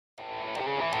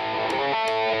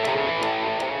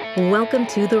Welcome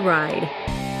to The Ride.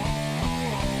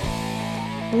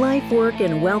 Life, Work,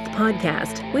 and Wealth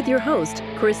podcast with your host,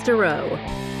 Chris Durow.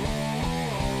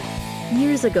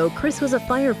 Years ago, Chris was a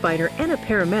firefighter and a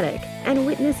paramedic and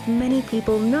witnessed many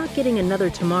people not getting another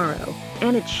tomorrow,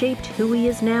 and it shaped who he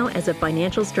is now as a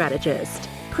financial strategist.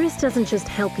 Chris doesn't just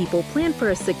help people plan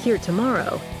for a secure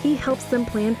tomorrow, he helps them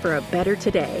plan for a better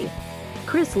today.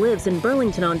 Chris lives in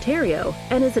Burlington, Ontario,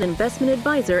 and is an investment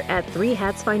advisor at Three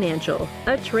Hats Financial,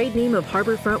 a trade name of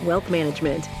Harborfront Wealth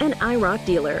Management, and IROC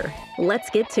dealer. Let's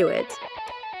get to it.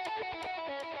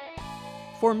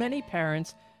 For many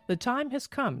parents, the time has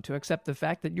come to accept the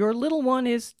fact that your little one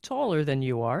is taller than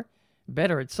you are,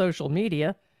 better at social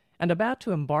media, and about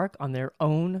to embark on their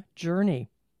own journey.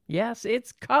 Yes,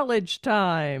 it's college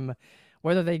time.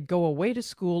 Whether they go away to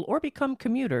school or become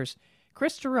commuters,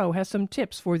 Chris Durow has some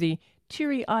tips for the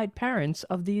teary-eyed parents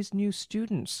of these new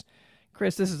students.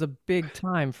 Chris, this is a big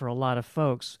time for a lot of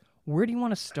folks. Where do you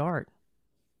want to start?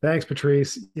 Thanks,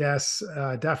 Patrice. Yes,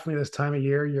 definitely this time of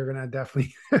year, you're going to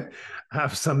definitely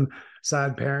have some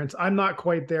sad parents. I'm not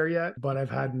quite there yet, but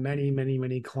I've had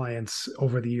many clients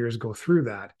over the years go through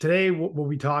that. Today, what we'll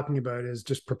be talking about is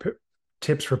just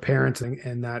tips for parents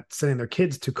and that sending their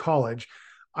kids to college.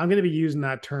 I'm going to be using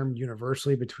that term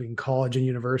universally between college and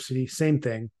university. Same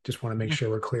thing. Just want to make sure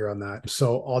we're clear on that.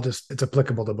 So it's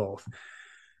applicable to both.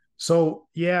 So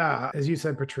yeah, as you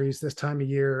said, Patrice, this time of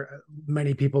year,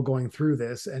 many people going through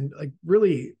this and like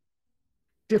really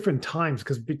different times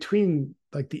because between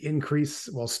like the increase,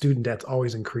 well, student debt's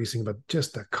always increasing, but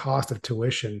just the cost of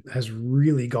tuition has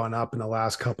really gone up in the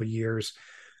last couple of years.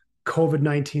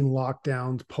 COVID-19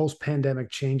 lockdowns, post-pandemic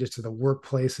changes to the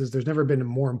workplaces. There's never been a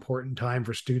more important time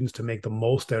for students to make the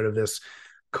most out of this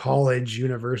college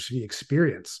university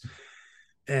experience.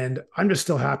 And I'm just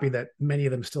still happy that many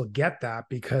of them still get that,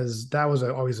 because that was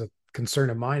always a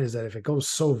concern of mine, is that if it goes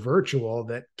so virtual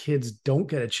that kids don't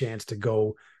get a chance to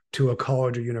go to a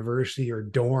college or university or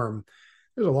dorm,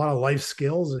 there's a lot of life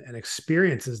skills and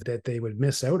experiences that they would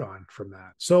miss out on from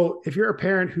that. So if you're a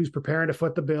parent who's preparing to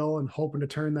foot the bill and hoping to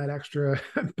turn that extra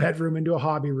bedroom into a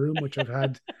hobby room, which I've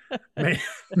had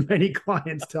many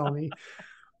clients tell me,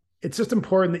 it's just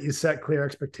important that you set clear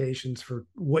expectations for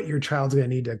what your child's going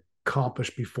to need to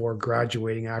accomplish before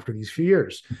graduating after these few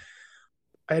years.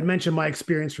 I had mentioned my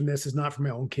experience from this is not from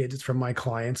my own kids, it's from my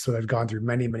clients. So I've gone through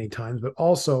many times, but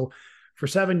also for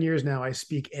 7 years now, I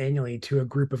speak annually to a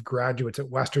group of graduates at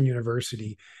Western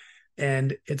University.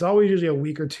 And it's always usually a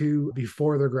week or two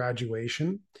before their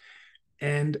graduation.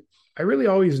 And I really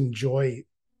always enjoy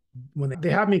when they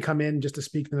have me come in just to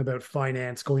speak to them about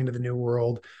finance, going into the new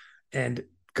world. And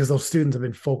because those students have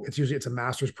been it's a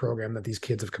master's program that these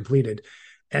kids have completed.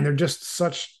 And they're just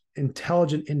such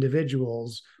intelligent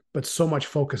individuals, but so much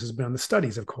focus has been on the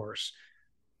studies, of course.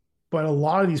 But a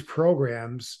lot of these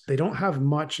programs, they don't have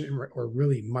much or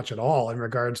really much at all in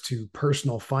regards to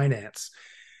personal finance.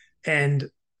 And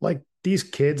like these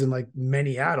kids and like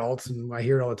many adults, and I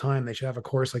hear it all the time, they should have a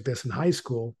course like this in high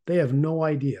school. They have no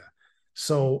idea.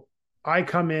 So I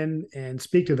come in and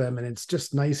speak to them, and it's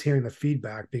just nice hearing the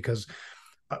feedback, because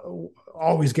I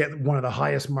always get one of the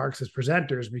highest marks as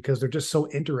presenters because they're just so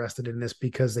interested in this,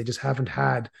 because they just haven't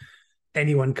had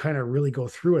anyone kind of really go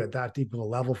through it at that deep of a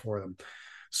level for them.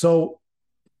 So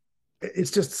it's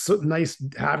just so nice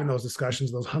having those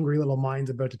discussions, those hungry little minds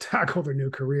about to tackle their new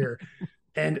career.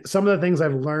 And some of the things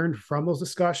I've learned from those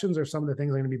discussions are some of the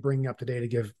things I'm going to be bringing up today to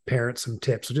give parents some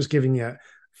tips. So just giving you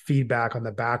feedback on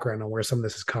the background on where some of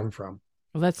this has come from.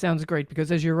 Well, that sounds great,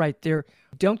 because as you're right,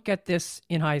 don't get this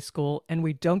in high school and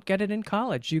we don't get it in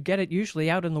college. You get it usually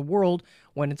out in the world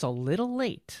when it's a little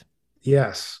late.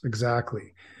 Yes,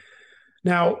 exactly.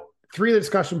 Now, I'm going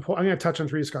to touch on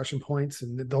 3 discussion points,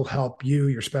 and they'll help you,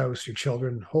 your spouse, your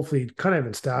children, hopefully kind of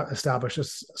establish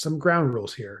some ground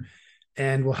rules here,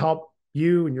 and will help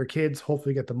you and your kids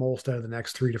hopefully get the most out of the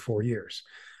next 3 to 4 years.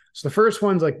 So the first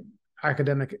one's like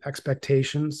academic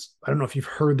expectations. I don't know if you've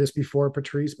heard this before,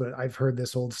 Patrice, but I've heard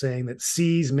this old saying that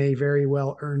C's may very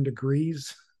well earn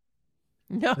degrees.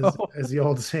 No. As the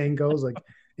old saying goes, like,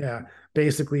 yeah,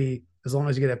 basically, as long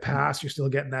as you get a pass, you're still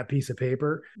getting that piece of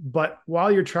paper. But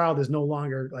while your child is no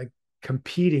longer like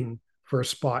competing for a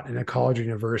spot in a college or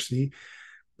university,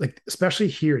 like especially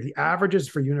here, the averages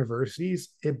for universities,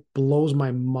 it blows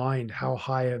my mind how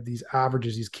high of these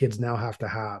averages these kids now have to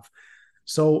have.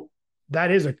 So that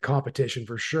is a competition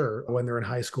for sure when they're in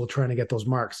high school trying to get those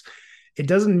marks. It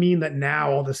doesn't mean that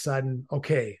now all of a sudden,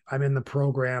 okay, I'm in the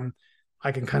program,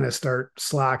 I can kind of start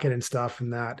slacking and stuff,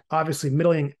 and that obviously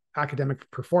middling academic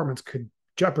performance could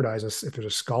jeopardize us if there's a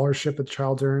scholarship that the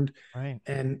child's earned, right,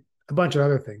 and a bunch of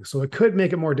other things. So it could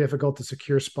make it more difficult to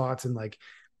secure spots in like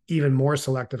even more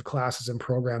selective classes and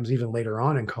programs even later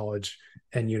on in college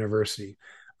and university,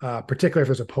 particularly if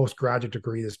there's a postgraduate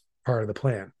degree as part of the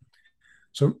plan.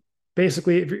 So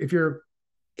basically, if your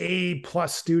A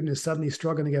plus student is suddenly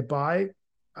struggling to get by,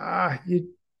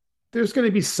 there's going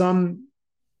to be some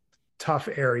tough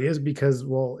areas because,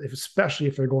 well, especially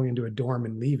if they're going into a dorm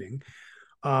and leaving,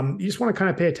 you just want to kind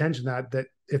of pay attention to that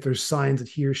if there's signs that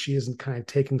he or she isn't kind of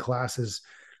taking classes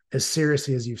as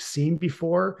seriously as you've seen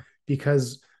before,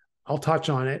 because I'll touch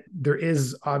on it. There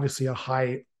is obviously a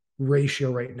high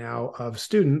ratio right now of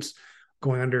students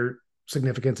going under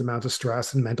significant amounts of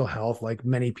stress and mental health, like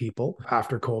many people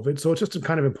after COVID. So it's just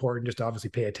kind of important just to obviously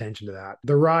pay attention to that.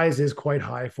 The rise is quite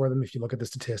high for them if you look at the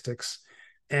statistics.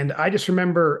 And I just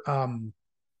remember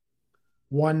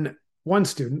one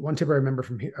tip I remember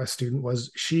from a student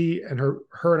was she and her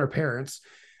and her parents,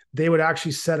 they would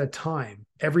actually set a time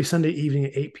every Sunday evening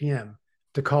at 8 p.m.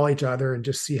 to call each other and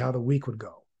just see how the week would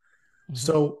go. Mm-hmm.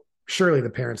 So surely the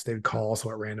parents, they would call also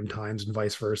at random times and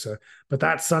vice versa. But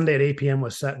that Sunday at 8 p.m.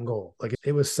 was set in goal. Like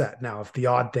it was set. Now, if the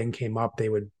odd thing came up, they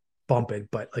would bump it,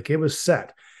 but like it was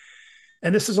set.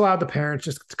 And this has allowed the parents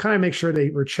just to kind of make sure they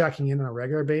were checking in on a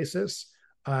regular basis,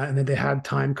 and that they had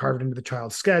time carved into the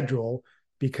child's schedule,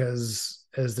 because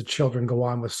as the children go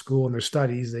on with school and their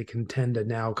studies, they can tend to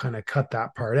now kind of cut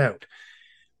that part out.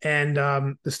 And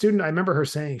the student, I remember her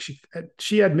saying,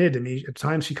 she admitted to me at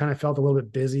times she kind of felt a little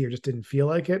bit busy or just didn't feel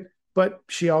like it, but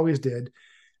she always did.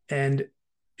 And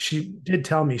she did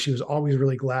tell me she was always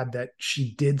really glad that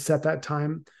she did set that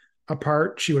time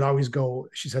apart. She would always go,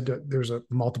 she said there's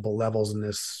multiple levels in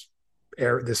this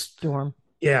dorm.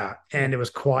 Yeah. And it was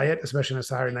quiet, especially on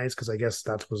Saturday nights, because I guess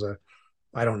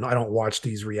I don't know. I don't watch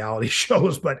these reality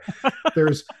shows, but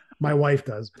my wife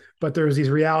does, but there's these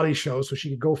reality shows. So she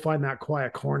could go find that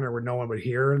quiet corner where no one would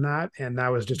hear her in that. And that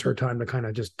was just her time to kind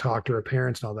of just talk to her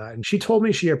parents and all that. And she told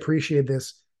me she appreciated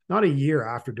this, not a year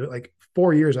after, like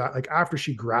 4 years, like after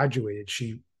she graduated,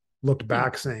 she looked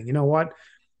back saying, you know what?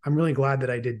 I'm really glad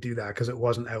that I did do that because it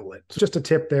was an outlet. So just a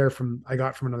tip there I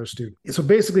got from another student. So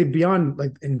basically beyond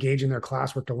like engaging their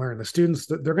classwork to learn, the students,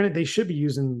 they should be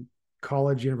using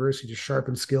college, university to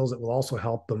sharpen skills that will also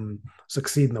help them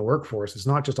succeed in the workforce. It's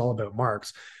not just all about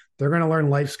marks. They're going to learn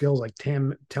life skills like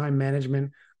time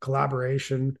management,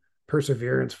 collaboration,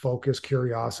 perseverance, focus,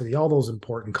 curiosity, all those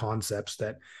important concepts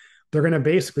that they're going to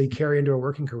basically carry into a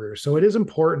working career. So it is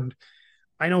important.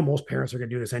 I know most parents are going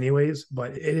to do this anyways,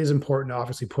 but it is important to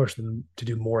obviously push them to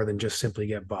do more than just simply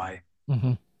get by.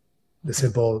 Mm-hmm.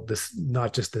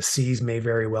 Not just the C's may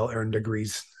very well earn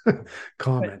degrees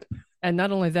comment. And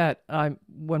not only that,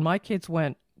 when my kids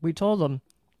went, we told them,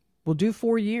 we'll do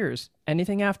 4 years.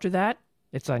 Anything after that,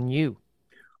 it's on you.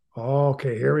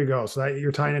 Okay, here we go. So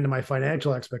you're tying into my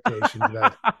financial expectations.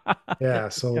 Yeah.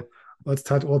 So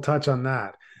we'll touch on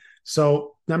that.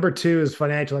 So number 2 is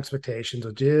financial expectations,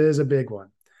 which is a big one.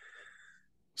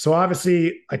 So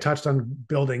obviously I touched on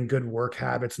building good work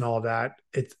habits and all of that.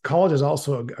 College is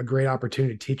also a great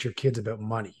opportunity to teach your kids about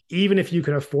money. Even if you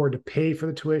can afford to pay for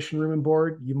the tuition, room and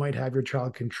board, you might have your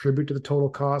child contribute to the total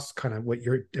cost, kind of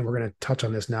and we're going to touch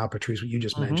on this now, Patrice, what you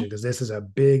just mentioned, because this is a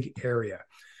big area.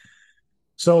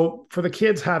 So for the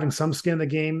kids, having some skin in the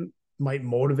game might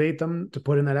motivate them to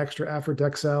put in that extra effort to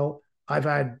excel. I've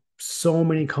had so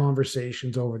many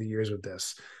conversations over the years with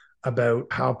this about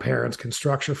how parents can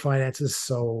structure finances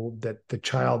so that the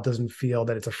child doesn't feel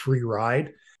that it's a free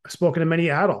ride. I've spoken to many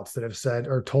adults that have said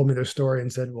or told me their story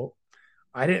and said, well,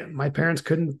 my parents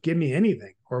couldn't give me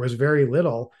anything, or it was very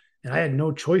little, and I had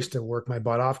no choice to work my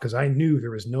butt off because I knew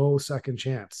there was no second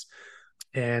chance.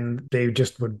 And they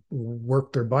just would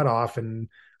work their butt off. And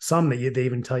some they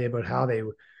even tell you about how they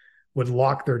would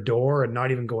lock their door and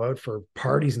not even go out for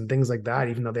parties and things like that,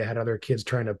 even though they had other kids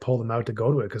trying to pull them out to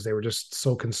go to it because they were just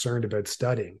so concerned about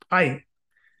studying.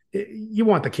 You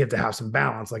want the kid to have some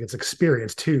balance, like it's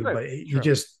experience too, but you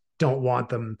just don't want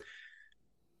them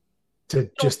to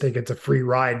just think it's a free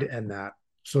ride and that.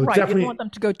 So definitely, you don't want them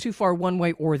to go too far one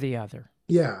way or the other.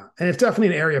 Yeah. And it's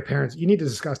definitely an area parents, you need to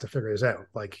discuss to figure this out,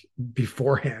 like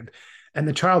beforehand. And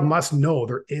the child must know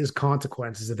there is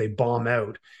consequences if they bomb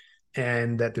out,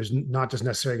 and that there's not just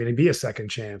necessarily going to be a second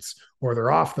chance or they're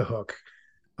off the hook.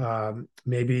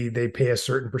 Maybe they pay a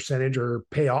certain percentage or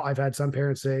pay all. I've had some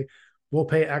parents say, we'll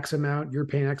pay X amount, you're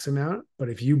paying X amount, but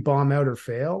if you bomb out or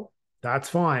fail, that's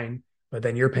fine. But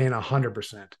then you're paying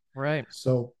 100%. Right.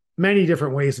 So many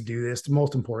different ways to do this. The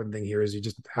most important thing here is you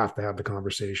just have to have the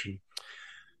conversation.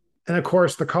 And of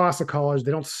course, the cost of college,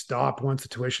 they don't stop once the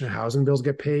tuition and housing bills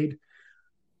get paid.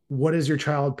 What is your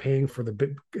child paying for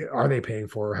are they paying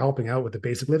for or helping out with the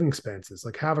basic living expenses?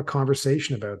 Like have a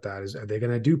conversation about that. Are they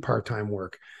going to do part-time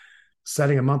work?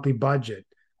 setting a monthly budget,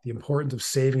 the importance of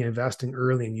saving and investing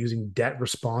early, and using debt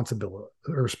responsibly.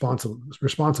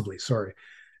 Sorry,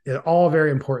 all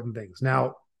very important things.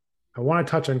 Now, I want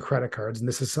to touch on credit cards, and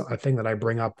this is a thing that I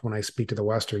bring up when I speak to the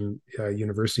Western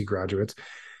University graduates.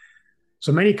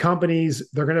 So many companies,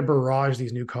 they're going to barrage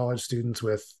these new college students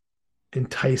with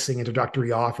enticing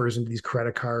introductory offers into these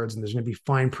credit cards, and there's going to be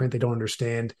fine print they don't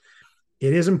understand.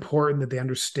 It is important that they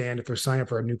understand, if they're signing up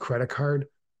for a new credit card,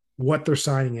 what they're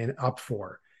signing in up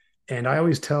for. And I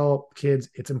always tell kids,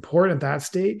 it's important at that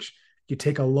stage you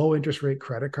take a low interest rate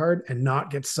credit card and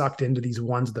not get sucked into these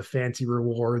ones with the fancy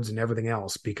rewards and everything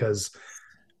else, because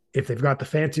if they've got the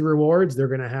fancy rewards, they're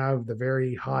going to have the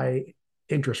very high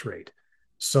interest rate.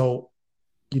 So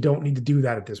you don't need to do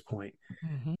that at this point.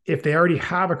 Mm-hmm. If they already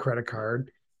have a credit card,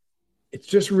 it's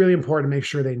just really important to make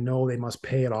sure they know they must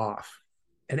pay it off,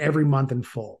 and every month in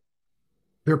full.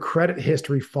 Their credit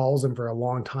history follows them for a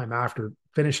long time after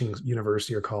finishing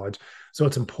university or college. So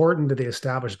it's important that they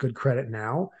establish good credit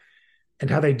now. And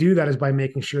how they do that is by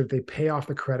making sure that they pay off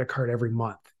the credit card every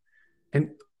month. And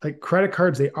like credit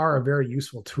cards, they are a very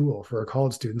useful tool for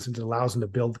college students, since it allows them to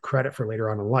build credit for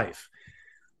later on in life.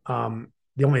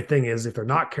 The only thing is, if they're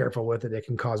not careful with it, it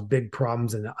can cause big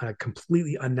problems and a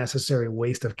completely unnecessary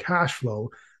waste of cash flow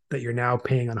that you're now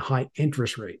paying on high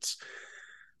interest rates.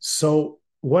 So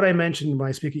what I mentioned when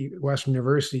I speak at Western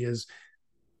University is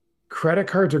credit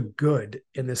cards are good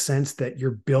in the sense that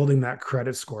you're building that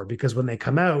credit score, because when they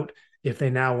come out, if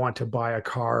they now want to buy a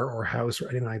car or house or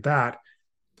anything like that,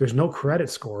 there's no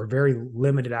credit score, very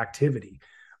limited activity.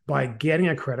 By getting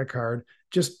a credit card,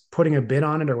 just putting a bid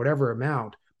on it or whatever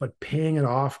amount, but paying it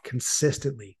off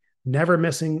consistently, never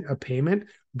missing a payment,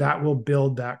 that will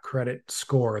build that credit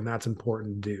score. And that's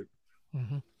important to do.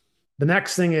 Mm-hmm. The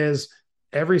next thing is,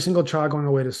 every single child going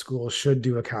away to school should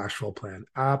do a cash flow plan.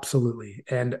 Absolutely.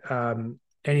 And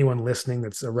anyone listening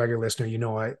that's a regular listener, you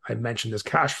know, I mention this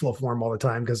cash flow form all the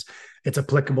time because it's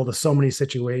applicable to so many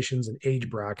situations and age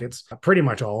brackets, pretty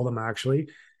much all of them actually.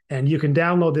 And you can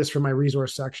download this from my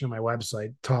resource section of my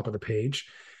website, top of the page.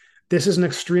 This is an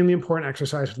extremely important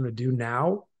exercise for them to do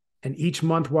now and each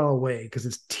month while away, because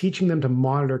it's teaching them to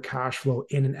monitor cash flow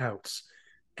in and outs.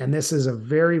 And this is a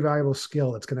very valuable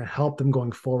skill that's going to help them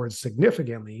going forward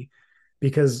significantly,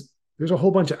 because there's a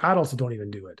whole bunch of adults that don't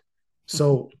even do it.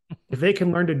 So if they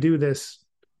can learn to do this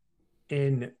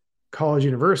in college,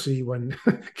 university, when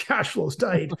cash flow's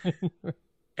tight,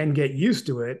 and get used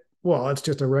to it, well, it's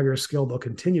just a regular skill they'll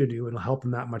continue to do, and it'll help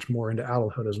them that much more into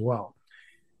adulthood as well.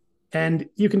 And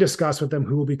you can discuss with them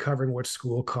who will be covering which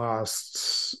school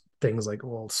costs, things like,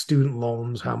 well, student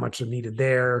loans, how much are needed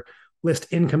there, list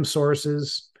income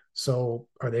sources. So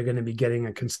are they going to be getting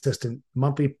a consistent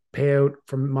monthly payout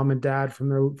from mom and dad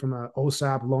from a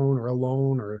OSAP loan or a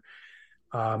loan, or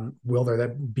will there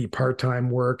be part-time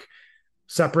work?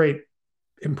 Separate,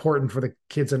 important for the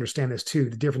kids to understand this too,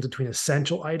 the difference between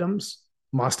essential items,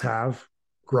 must have,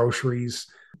 groceries,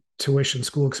 tuition,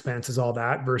 school expenses, all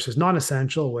that, versus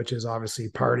non-essential, which is obviously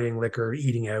partying, liquor,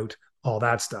 eating out, all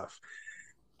that stuff.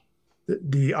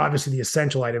 Obviously the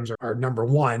essential items are number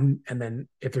one. And then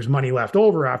if there's money left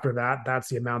over after that, that's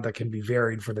the amount that can be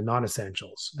varied for the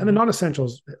non-essentials. And the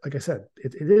non-essentials, like I said,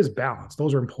 it is balanced.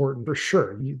 Those are important for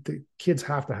sure. The kids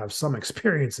have to have some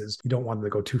experiences. You don't want them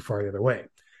to go too far the other way.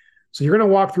 So you're going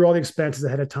to walk through all the expenses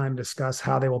ahead of time, discuss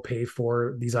how they will pay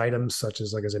for these items, such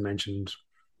as, like, as I mentioned,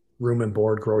 room and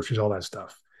board, groceries, all that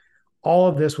stuff. All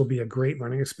of this will be a great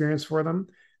learning experience for them.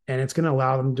 And it's going to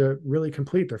allow them to really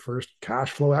complete their first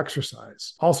cash flow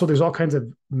exercise. Also, there's all kinds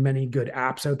of many good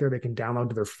apps out there they can download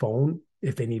to their phone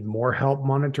if they need more help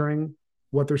monitoring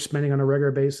what they're spending on a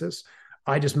regular basis.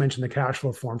 I just mentioned the cash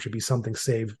flow form should be something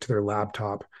saved to their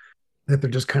laptop that they're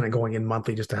just kind of going in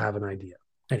monthly just to have an idea.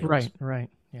 Anyways. Right.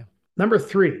 Yeah. Number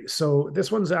 3. So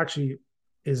this one's actually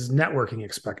is networking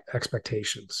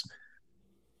expectations.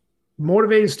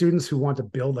 Motivated students who want to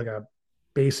build like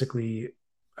basically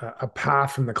a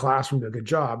path from the classroom to a good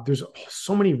job. There's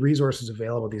so many resources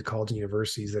available at these colleges and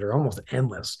universities that are almost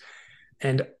endless.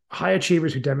 And high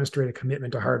achievers who demonstrate a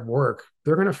commitment to hard work,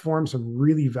 they're going to form some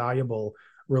really valuable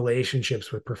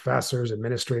relationships with professors,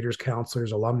 administrators,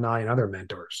 counselors, alumni, and other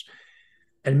mentors.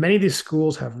 And many of these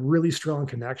schools have really strong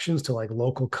connections to like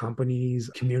local companies,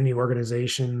 community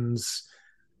organizations,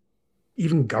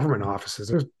 even government offices.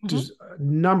 There's just a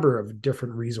number of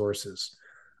different resources.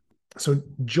 So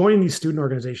joining these student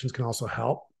organizations can also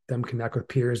help them connect with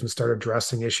peers and start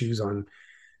addressing issues on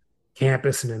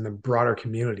campus and in the broader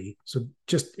community. So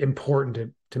just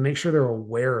important to make sure they're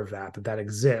aware of that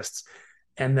exists,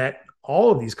 and that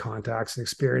all of these contacts and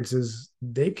experiences,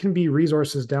 they can be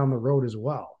resources down the road as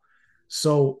well.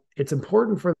 So it's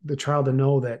important for the child to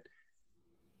know that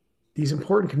these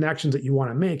important connections that you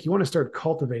want to make, you want to start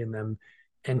cultivating them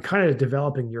and kind of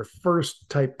developing your first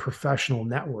type professional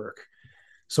network.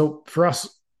 So for us,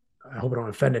 I hope I don't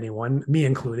offend anyone, me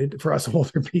included, for us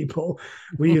older people,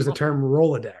 we use the term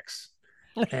Rolodex.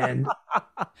 And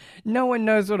no one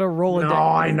knows what a Rolodex no,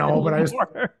 I know, but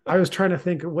anymore. I was trying to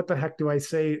think, what the heck do I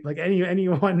say? Like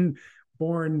anyone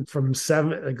born from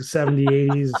 70s,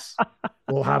 80s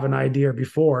will have an idea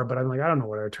before, but I'm like, I don't know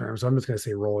what our term. So I'm just going to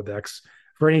say Rolodex.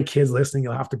 For any kids listening,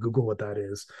 you'll have to Google what that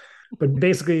is. But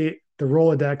basically, the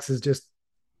Rolodex is just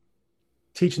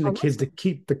teaching the kids to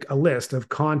keep a list of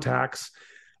contacts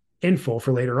info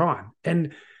for later on.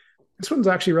 And this one's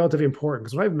actually relatively important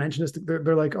because when I've mentioned this,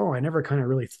 they're like, oh, I never kind of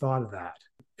really thought of that.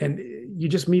 And you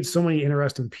just meet so many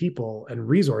interesting people and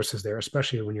resources there,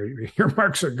 especially when your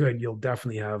marks are good. You'll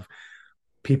definitely have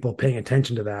people paying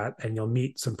attention to that, and you'll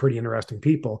meet some pretty interesting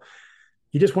people.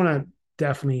 You just want to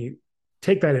definitely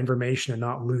take that information and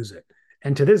not lose it.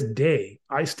 And to this day,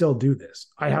 I still do this.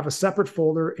 I have a separate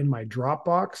folder in my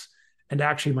Dropbox and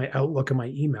actually my Outlook and my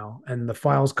email, and the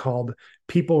file's called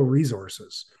People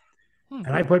Resources. And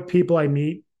I put people I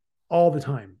meet all the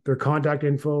time, their contact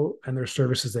info and their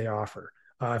services they offer.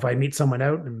 If I meet someone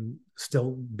out and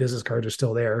still business cards are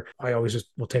still there, I always just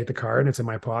will take the card and it's in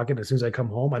my pocket. As soon as I come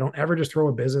home, I don't ever just throw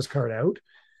a business card out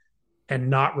and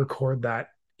not record that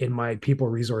in my people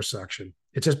resource section.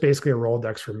 It's just basically a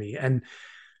Rolodex for me. And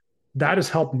that has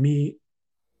helped me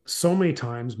so many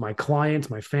times, my clients,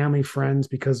 my family, friends,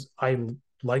 because I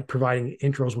like providing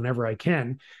intros whenever I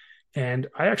can. And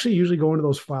I actually usually go into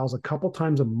those files a couple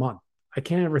times a month. I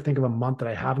can't ever think of a month that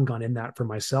I haven't gone in that for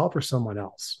myself or someone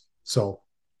else. So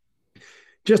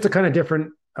just a kind of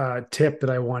different tip that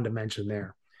I wanted to mention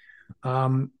there.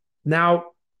 Now,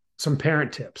 some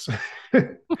parent tips.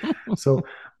 So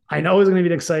I know it's going to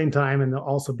be an exciting time, and there'll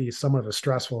also be somewhat of a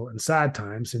stressful and sad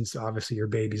time since obviously your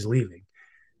baby's leaving.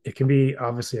 It can be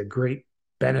obviously a great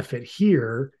benefit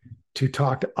here to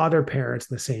talk to other parents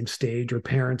in the same stage, or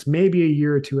parents maybe a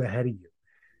year or two ahead of you.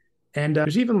 And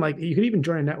there's even you can even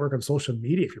join a network on social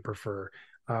media if you prefer.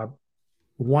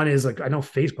 One is I know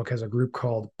Facebook has a group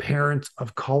called Parents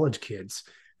of College Kids.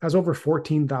 It has over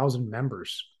 14,000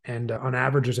 members. And on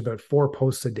average, there's about 4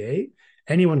 posts a day.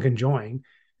 Anyone can join.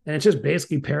 And it's just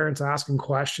basically parents asking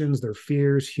questions, their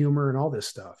fears, humor, and all this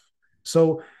stuff.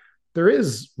 So there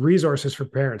is resources for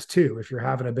parents too, if you're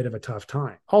having a bit of a tough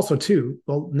time. Also too,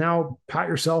 well, now pat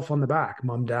yourself on the back,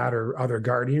 mom, dad, or other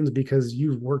guardians, because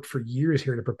you've worked for years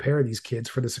here to prepare these kids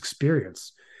for this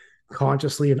experience,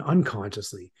 consciously and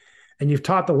unconsciously. And you've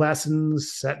taught the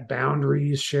lessons, set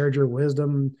boundaries, shared your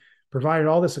wisdom, provided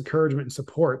all this encouragement and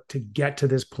support to get to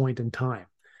this point in time.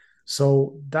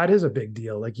 So that is a big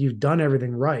deal. You've done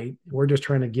everything right. We're just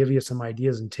trying to give you some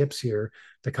ideas and tips here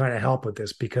to kind of help with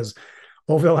this, because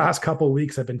over the last couple of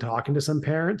weeks, I've been talking to some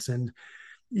parents, and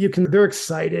they're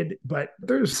excited, but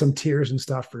there's some tears and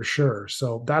stuff for sure.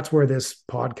 So that's where this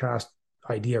podcast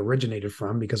idea originated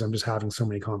from, because I'm just having so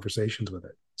many conversations with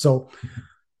it. So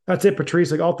that's it,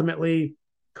 Patrice. Ultimately,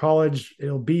 college,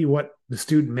 it'll be what the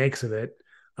student makes of it.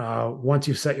 Once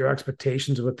you've set your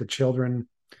expectations with the children,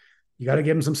 you got to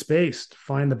give them some space to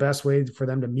find the best way for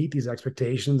them to meet these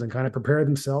expectations and kind of prepare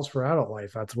themselves for adult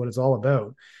life. That's what it's all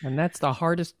about. And that's the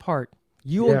hardest part.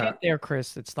 You will get there,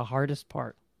 Chris. It's the hardest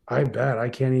part. I bet. I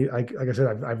can't. Like I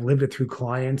said, I've lived it through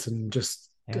clients and just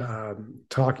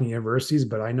talking universities.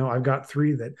 But I know I've got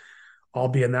 3 that I'll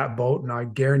be in that boat, and I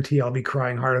guarantee I'll be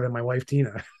crying harder than my wife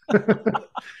Tina.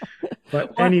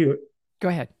 But anyway, go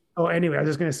ahead. Oh, anyway, I was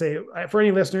just going to say, for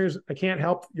any listeners, I can't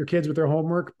help your kids with their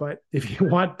homework, but if you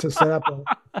want to set up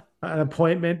an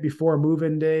appointment before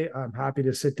move-in day, I'm happy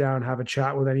to sit down and have a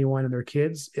chat with anyone and their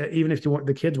kids, even if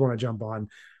the kids want to jump on,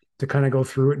 to kind of go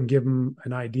through it and give them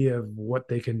an idea of what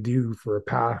they can do for a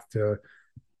path to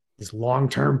this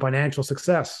long-term financial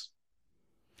success.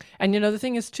 And the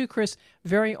thing is too, Chris,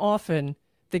 very often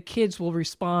the kids will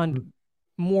respond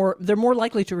more. They're more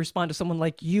likely to respond to someone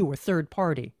like you, a third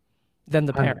party, than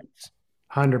the parents.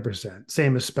 100%.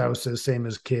 Same as spouses, same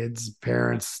as kids,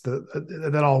 parents,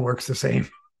 that all works the same.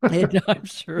 I'm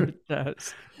sure it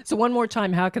does. So one more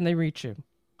time, how can they reach you?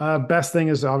 Best thing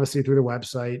is obviously through the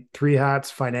website,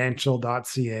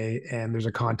 threehatsfinancial.ca, and there's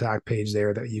a contact page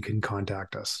there that you can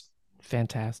contact us.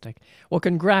 Fantastic. Well,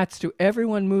 congrats to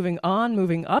everyone moving on,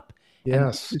 moving up.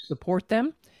 Yes. And to support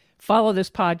them. Follow this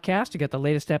podcast to get the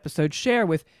latest episodes. Share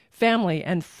with family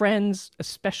and friends,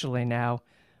 especially now.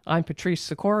 I'm Patrice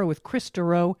Sikora with Chris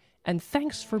Dureau, and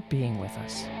thanks for being with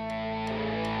us.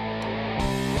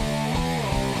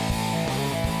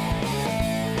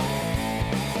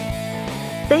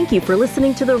 Thank you for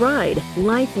listening to The Ride,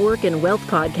 Life, Work, and Wealth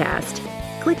podcast.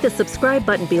 Click the subscribe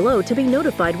button below to be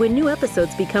notified when new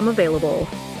episodes become available.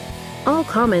 All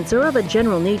comments are of a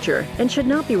general nature and should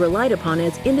not be relied upon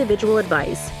as individual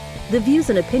advice. The views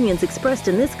and opinions expressed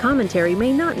in this commentary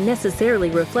may not necessarily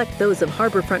reflect those of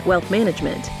Harborfront Wealth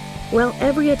Management. While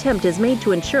every attempt is made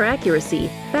to ensure accuracy,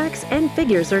 facts and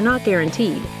figures are not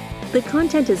guaranteed. The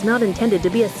content is not intended to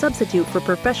be a substitute for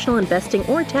professional investing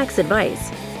or tax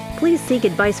advice. Please seek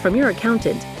advice from your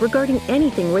accountant regarding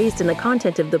anything raised in the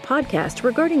content of the podcast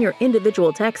regarding your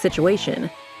individual tax situation.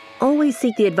 Always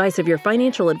seek the advice of your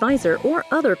financial advisor or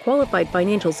other qualified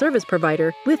financial service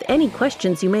provider with any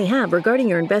questions you may have regarding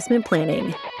your investment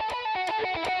planning.